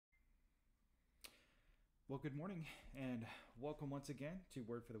Well, good morning and welcome once again to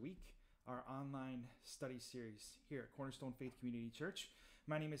Word for the Week, our online study series here at Cornerstone Faith Community Church.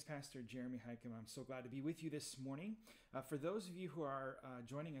 My name is Pastor Jeremy Heikem. I'm so glad to be with you this morning. For those of you who are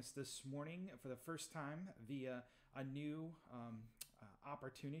joining us this morning for the first time via a new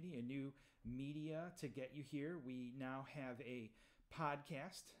opportunity, a new media to get you here, we now have a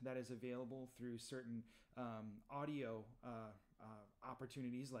podcast that is available through certain audio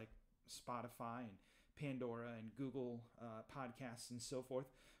opportunities like Spotify and Pandora and Google podcasts and so forth.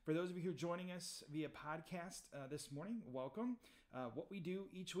 For those of you who are joining us via podcast this morning, welcome. What we do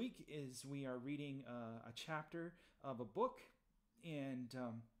each week is we are reading a chapter of a book, and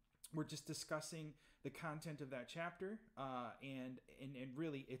we're just discussing the content of that chapter and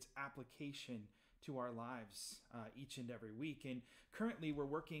really its application to our lives each and every week. And currently we're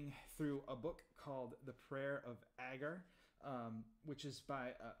working through a book called The Prayer of Agur, which is by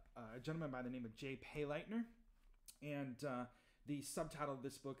a gentleman by the name of J. Payleitner. And the subtitle of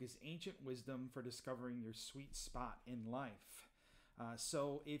this book is Ancient Wisdom for Discovering Your Sweet Spot in Life.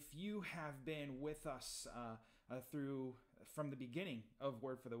 So if you have been with us from the beginning of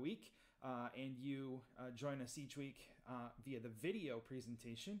Word for the Week, and you join us each week via the video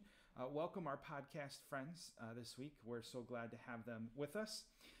presentation, welcome our podcast friends this week. We're so glad to have them with us.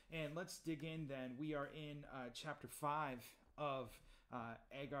 And let's dig in then. We are in chapter 5 of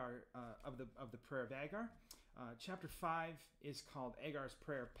Agur, of the Prayer of Agur. Chapter 5 is called Agur's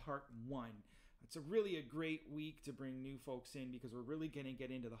Prayer Part 1. It's really a great week to bring new folks in because we're really going to get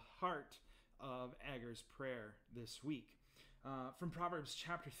into the heart of Agur's prayer this week. From Proverbs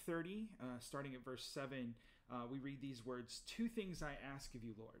chapter 30, starting at verse 7, we read these words, "Two things I ask of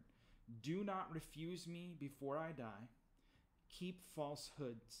you, Lord. Do not refuse me before I die. Keep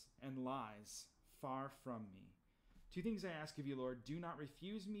falsehoods and lies far from me." Two things I ask of you, Lord. Do not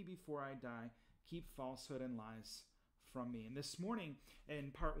refuse me before I die. Keep falsehood and lies from me. And this morning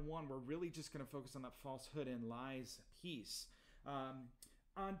in part 1, we're really just going to focus on that falsehood and lies piece.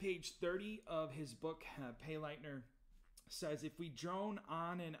 On page 30 of his book, Payleitner says, if we drone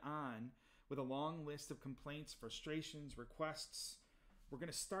on and on with a long list of complaints, frustrations, requests, we're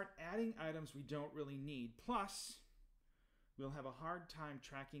going to start adding items we don't really need. Plus, we'll have a hard time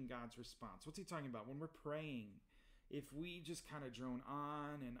tracking God's response. What's he talking about? When we're praying, if we just kind of drone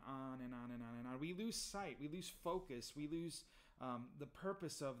on and on and on and on and on, we lose sight, we lose focus, we lose the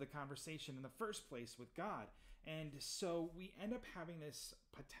purpose of the conversation in the first place with God. And so we end up having this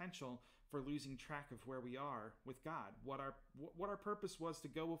potential for losing track of where we are with God, what our purpose was to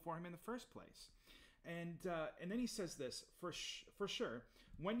go before Him in the first place. And then he says this, for sure,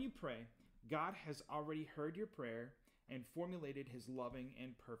 when you pray, God has already heard your prayer and formulated His loving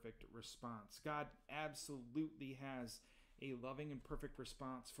and perfect response. God absolutely has a loving and perfect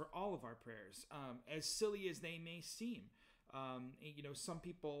response for all of our prayers, as silly as they may seem. Some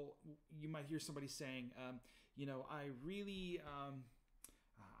people, you might hear somebody saying, I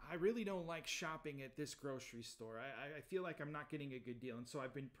really don't like shopping at this grocery store. I feel like I'm not getting a good deal. And so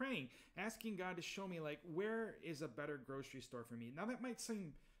I've been praying, asking God to show me, where is a better grocery store for me? Now, that might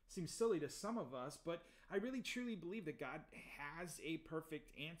seem silly to some of us, but I really truly believe that God has a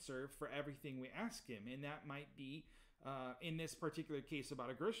perfect answer for everything we ask Him. And that might be, in this particular case about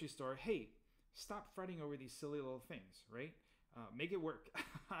a grocery store, hey, stop fretting over these silly little things, right? Make it work.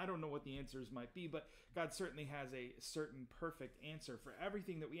 I don't know what the answers might be, but God certainly has a certain perfect answer for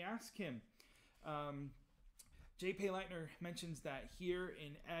everything that we ask Him. J. Payleitner mentions that here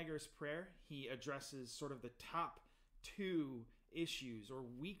in Agur's prayer, he addresses sort of the top 2 issues or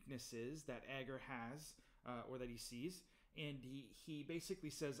weaknesses that Agur has or that he sees. And he basically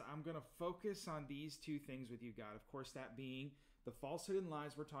says, I'm going to focus on these 2 things with you, God. Of course, that being the falsehood and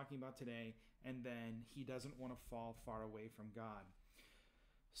lies we're talking about today, and then he doesn't want to fall far away from God.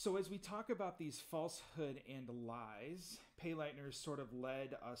 So as we talk about these falsehood and lies, Payleitner sort of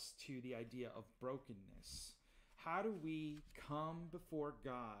led us to the idea of brokenness. How do we come before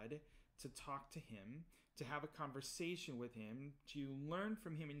God to talk to Him, to have a conversation with Him, to learn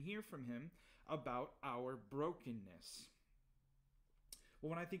from Him and hear from Him about our brokenness?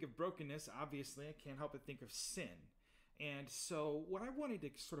 Well, when I think of brokenness, obviously I can't help but think of sin. And so what I wanted to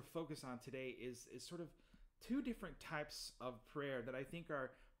sort of focus on today is sort of 2 different types of prayer that I think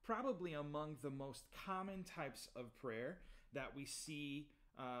are probably among the most common types of prayer that we see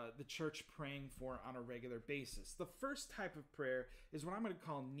the church praying for on a regular basis. The first type of prayer is what I'm going to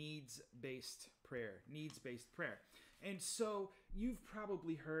call needs-based prayer. Needs-based prayer. And so you've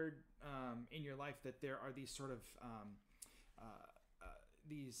probably heard in your life that there are these sort of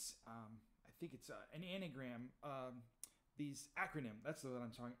I think it's an anagram these acronym. That's what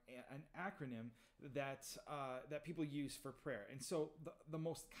I'm talking. An acronym that that people use for prayer. And so the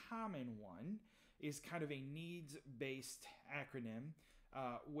most common one is kind of a needs-based acronym,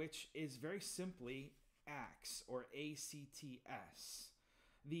 which is very simply ACTS or ACTS.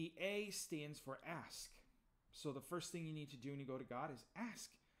 The A stands for ask. So the first thing you need to do when you go to God is ask.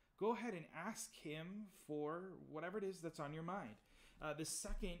 Go ahead and ask Him for whatever it is that's on your mind. The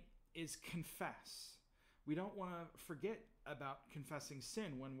second is confess. We don't want to forget about confessing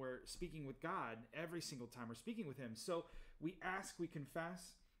sin when we're speaking with God every single time we're speaking with Him. So we ask, we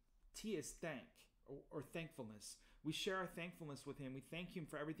confess. T is thank or thankfulness. We share our thankfulness with Him. We thank Him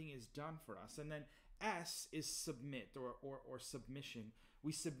for everything He has done for us. And then S is submit or submission.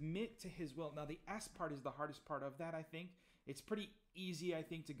 We submit to His will. Now the S part is the hardest part of that, I think. It's pretty easy, I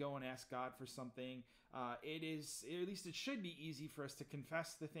think, to go and ask God for something. It is, at least it should be easy for us to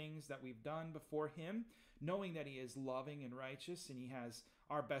confess the things that we've done before Him, knowing that He is loving and righteous and He has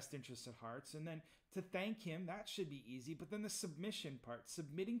our best interests at heart. And then to thank Him, that should be easy. But then the submission part,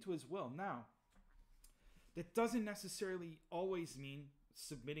 submitting to His will. Now, that doesn't necessarily always mean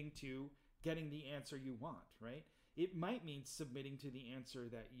submitting to getting the answer you want, right? It might mean submitting to the answer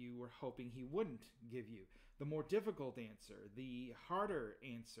that you were hoping He wouldn't give you. The more difficult answer, the harder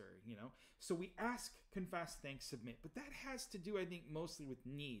answer, you know. So we ask, confess, thank, submit. But that has to do, I think, mostly with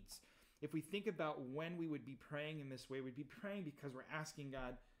needs. If we think about when we would be praying in this way, we'd be praying because we're asking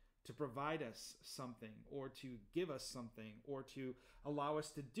God to provide us something, or to give us something, or to allow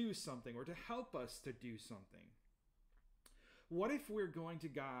us to do something, or to help us to do something. What if we're going to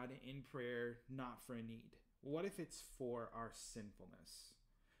God in prayer not for a need? What if it's for our sinfulness?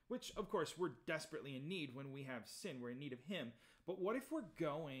 Which, of course, we're desperately in need when we have sin. We're in need of Him. But what if we're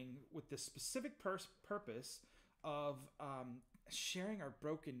going with the specific purpose of sharing our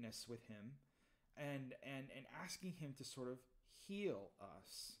brokenness with Him and asking Him to sort of heal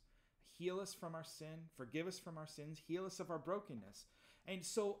us? Heal us from our sin, forgive us from our sins, heal us of our brokenness. And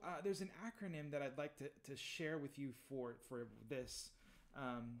so there's an acronym that I'd like to share with you for this.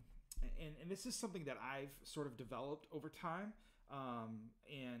 And this is something that I've sort of developed over time.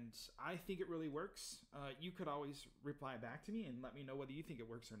 And I think it really works. You could always reply back to me and let me know whether you think it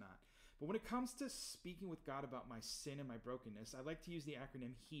works or not. But when it comes to speaking with God about my sin and my brokenness, I like to use the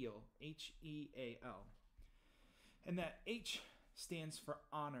acronym HEAL, H-E-A-L. And that H stands for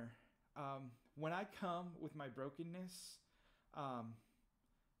honor. When I come with my brokenness,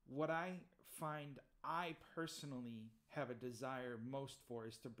 what I find I personally have a desire most for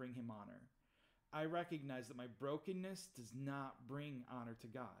is to bring Him honor. I recognize that my brokenness does not bring honor to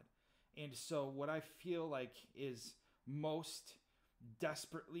God. And so what I feel like is most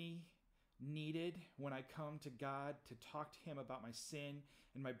desperately needed when I come to God to talk to Him about my sin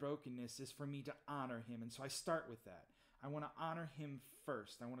and my brokenness is for me to honor Him. And so I start with that. I want to honor Him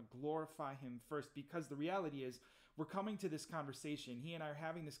first. I want to glorify Him first, because the reality is we're coming to this conversation. He and I are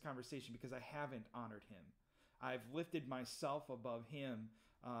having this conversation because I haven't honored Him. I've lifted myself above Him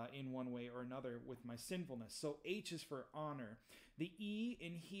in one way or another with my sinfulness. So H is for honor. The E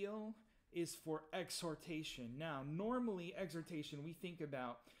in heal is for exhortation. Now, normally exhortation, we think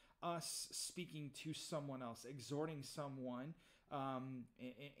about us speaking to someone else, exhorting someone.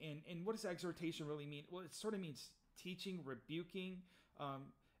 And what does exhortation really mean? Well, it sort of means teaching, rebuking,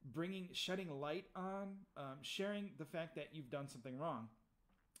 shedding light on, sharing the fact that you've done something wrong.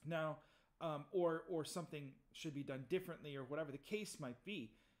 Now, or something should be done differently, or whatever the case might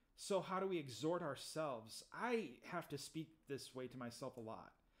be. So how do we exhort ourselves? I have to speak this way to myself a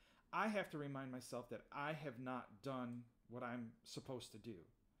lot. I have to remind myself that I have not done what I'm supposed to do.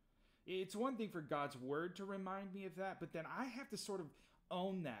 It's one thing for God's word to remind me of that, but then I have to sort of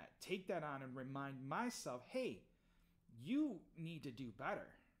own that, take that on, and remind myself, hey, you need to do better.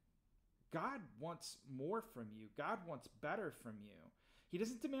 God wants more from you. God wants better from you. He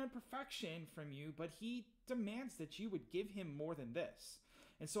doesn't demand perfection from you, but He demands that you would give Him more than this.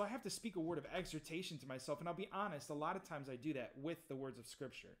 And so I have to speak a word of exhortation to myself. And I'll be honest, a lot of times I do that with the words of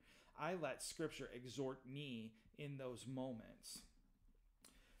Scripture. I let Scripture exhort me in those moments.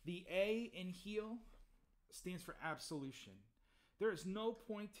 The A in heal stands for absolution. There is no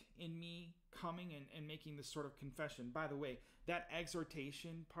point in me coming and making this sort of confession. By the way, that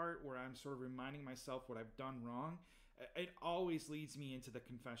exhortation part where I'm sort of reminding myself what I've done wrong, it always leads me into the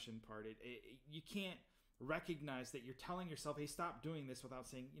confession part. You can't recognize that you're telling yourself, hey, stop doing this, without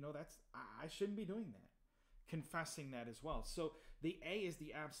saying, I shouldn't be doing that. Confessing that as well. So the A is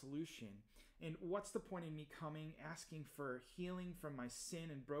the absolution. And what's the point in me coming, asking for healing from my sin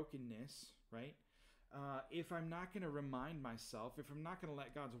and brokenness, right? If I'm not going to remind myself, if I'm not going to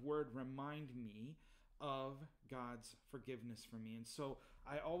let God's word remind me of God's forgiveness for me. And so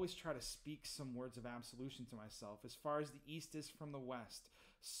I always try to speak some words of absolution to myself. As far as the east is from the west,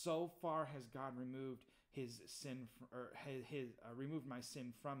 so far has God removed his sin, removed my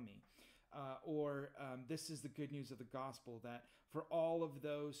sin from me. This is the good news of the gospel, that for all of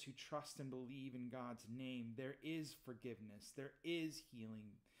those who trust and believe in God's name, there is forgiveness, there is healing.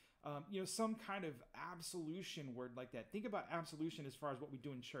 Some kind of absolution word like that. Think about absolution as far as what we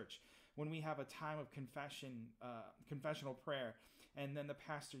do in church. When we have a time of confessional prayer, and then the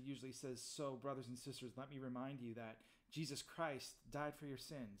pastor usually says, so brothers and sisters, let me remind you that Jesus Christ died for your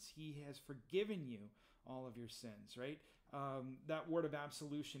sins. He has forgiven you all of your sins, right? That word of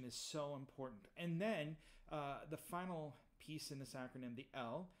absolution is so important. And then the final piece in this acronym, the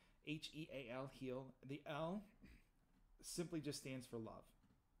L, H-E-A-L, heal. The L simply just stands for love.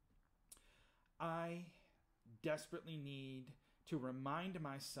 I desperately need to remind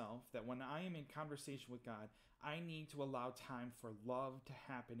myself that when I am in conversation with God, I need to allow time for love to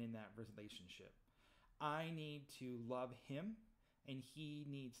happen in that relationship. I need to love him, and he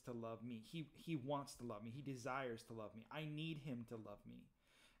needs to love me. He wants to love me. He desires to love me. I need him to love me.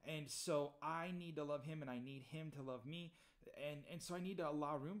 And so I need to love him, and I need him to love me. And so I need to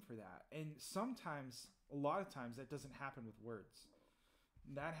allow room for that. And sometimes, a lot of times, that doesn't happen with words.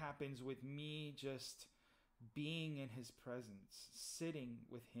 That happens with me just being in his presence, sitting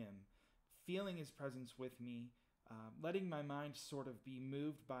with him, feeling his presence with me, letting my mind sort of be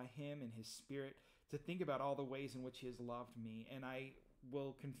moved by him and his spirit to think about all the ways in which he has loved me. And I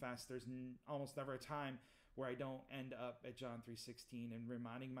will confess there's almost never a time where I don't end up at John 3:16 and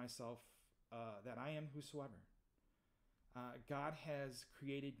reminding myself that I am whosoever. God has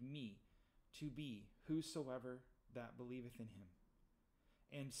created me to be whosoever that believeth in him.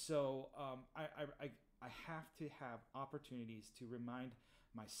 And so I have to have opportunities to remind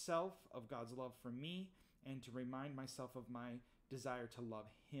myself of God's love for me and to remind myself of my desire to love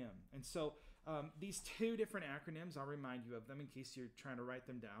him. And so these two different acronyms, I'll remind you of them in case you're trying to write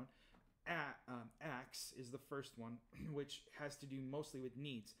them down. ACTS is the first one, which has to do mostly with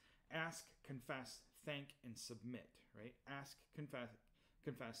needs. Ask, confess, thank, and submit, right? Ask,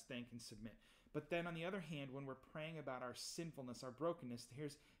 confess, thank, and submit. But then on the other hand, when we're praying about our sinfulness, our brokenness,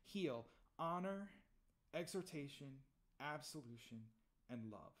 here's heal, honor, exhortation, absolution, and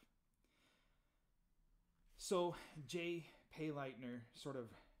love. So J. Payleitner sort of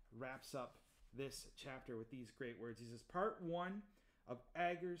wraps up this chapter with these great words. He says, part 1 of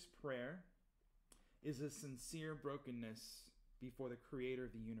Agur's prayer is a sincere brokenness before the creator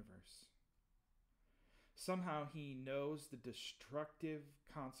of the universe. Somehow he knows the destructive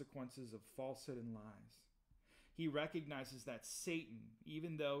consequences of falsehood and lies. He recognizes that Satan,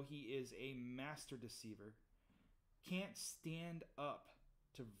 even though he is a master deceiver, can't stand up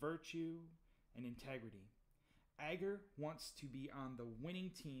to virtue and integrity. Agur wants to be on the winning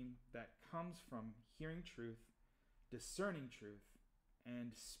team that comes from hearing truth, discerning truth,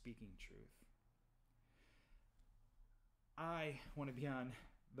 and speaking truth. I want to be on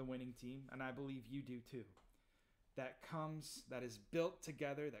the winning team, and I believe you do too. That is built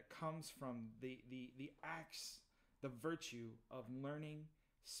together, that comes from the acts, the virtue of learning,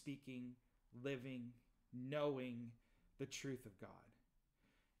 speaking, living, knowing the truth of God.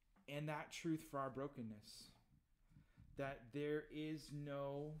 And that truth for our brokenness, that there is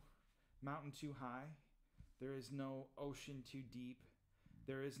no mountain too high, there is no ocean too deep,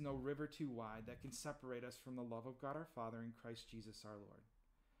 there is no river too wide that can separate us from the love of God our Father in Christ Jesus our Lord.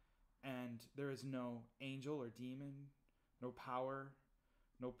 And there is no angel or demon, no power,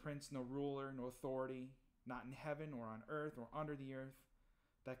 no prince, no ruler, no authority, not in heaven or on earth or under the earth,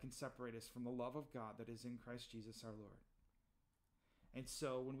 that can separate us from the love of God that is in Christ Jesus our Lord. And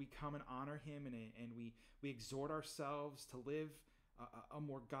so when we come and honor him and we exhort ourselves to live a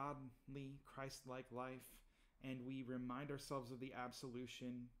more godly, Christ-like life, and we remind ourselves of the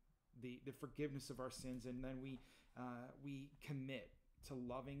absolution, the forgiveness of our sins, and then we commit to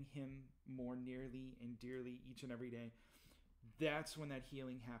loving him more nearly and dearly each and every day, that's when that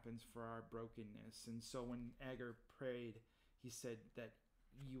healing happens for our brokenness. And so when Agur prayed, he said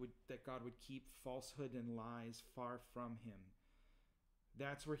that God would keep falsehood and lies far from him.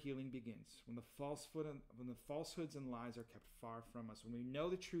 That's where healing begins. When the falsehoods and lies are kept far from us. When we know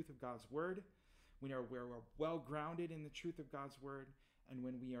the truth of God's word, when we're well grounded in the truth of God's word, and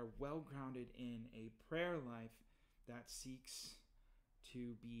when we are well grounded in a prayer life that seeks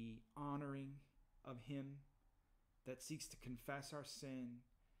to be honoring of him, that seeks to confess our sin,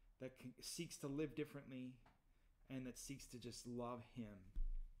 that seeks to live differently, and that seeks to just love him.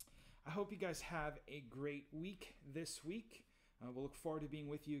 I hope you guys have a great week this week. We'll look forward to being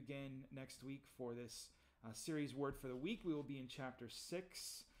with you again next week for this series Word for the Week. We will be in chapter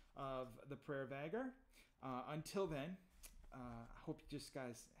 6 of the Prayer of Agur. Until then, I hope you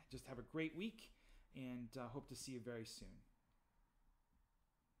guys just have a great week, and hope to see you very soon.